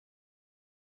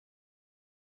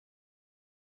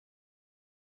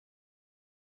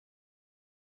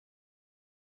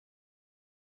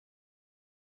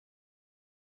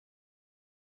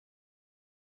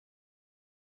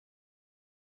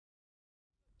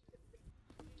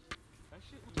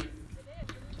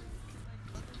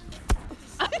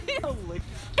That's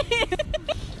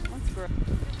gross.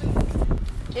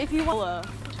 If you want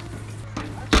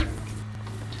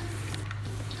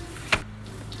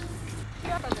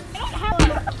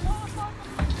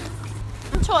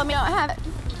told me I don't have it.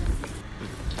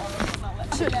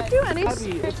 Should do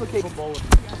anything. It's okay.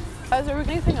 Is there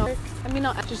anything else? I mean,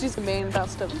 not just use the main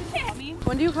stuff.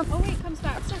 When do you come? Oh wait, comes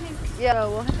back. Yeah,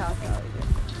 we'll hang out.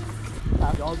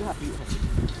 I'll be happy.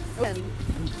 When?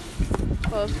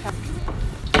 Well,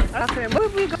 after where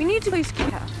would we go? We need to play ski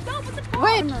half. No, what's the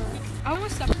Wait. I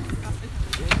was separate.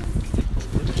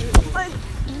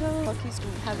 No. Lucky ski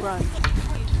has run.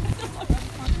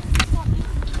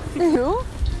 Who?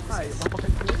 Hi.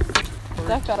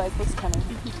 That guy was kind of.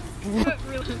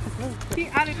 Really? He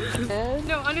added.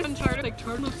 No, on Uncharted, like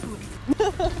Charlie looks like.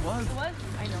 What? What?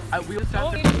 I know. We was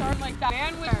Oh, it's Charlie like that.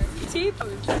 Man with teeth.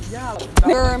 Yeah.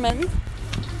 German.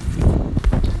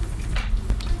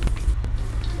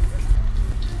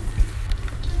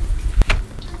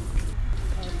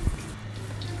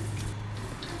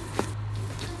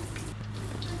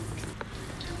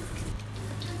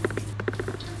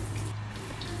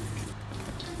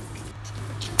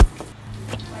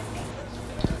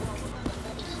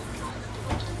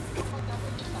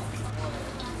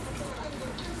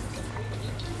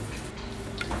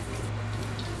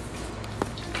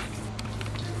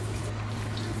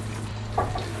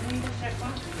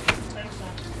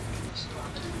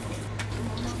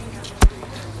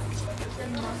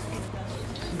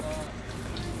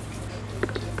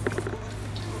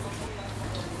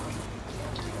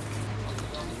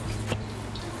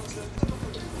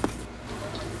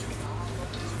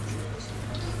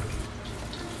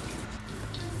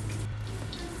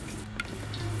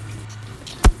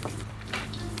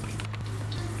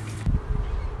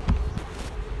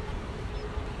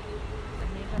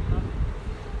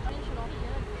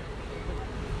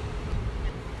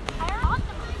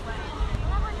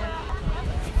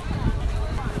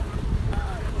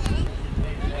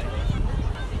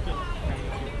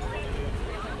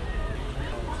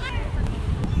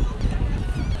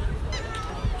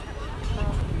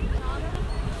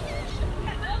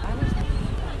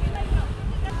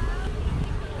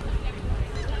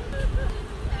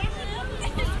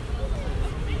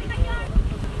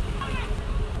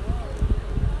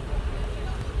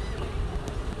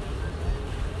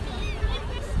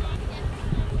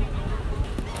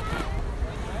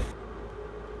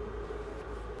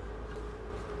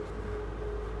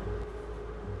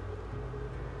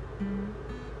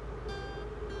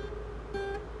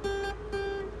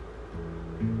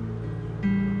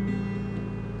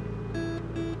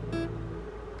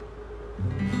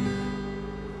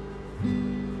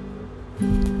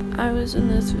 I was in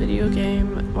this video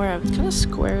game where I was kind of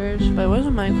squarish, but it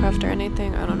wasn't Minecraft or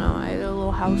anything. I don't know. I had a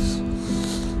little house,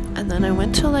 and then I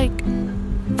went to like,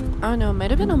 I don't know, it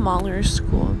might have been a mall or a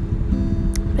school,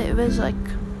 but it was like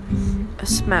a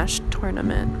Smash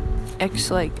tournament.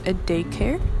 It's like a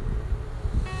daycare,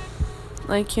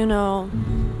 like, you know,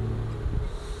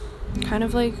 kind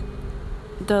of like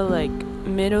the like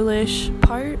middle-ish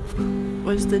part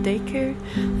was the daycare,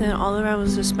 and then all around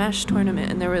was the Smash tournament,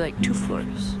 and there were like 2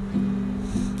 floors.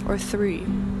 Or 3.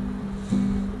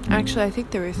 Actually, I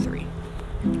think there were 3.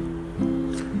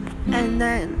 And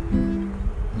then,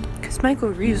 because Michael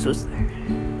Reeves was there,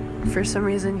 for some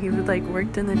reason he would like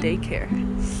worked in the daycare.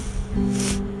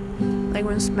 Like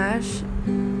when Smash,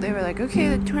 they were like, okay,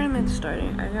 the tournament's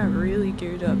starting. I got really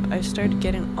geared up. I started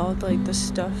getting all like the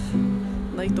stuff,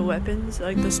 like the weapons,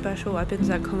 like the special weapons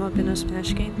that come up in a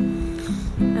Smash game.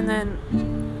 And then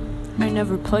I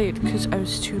never played because I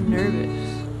was too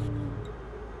nervous.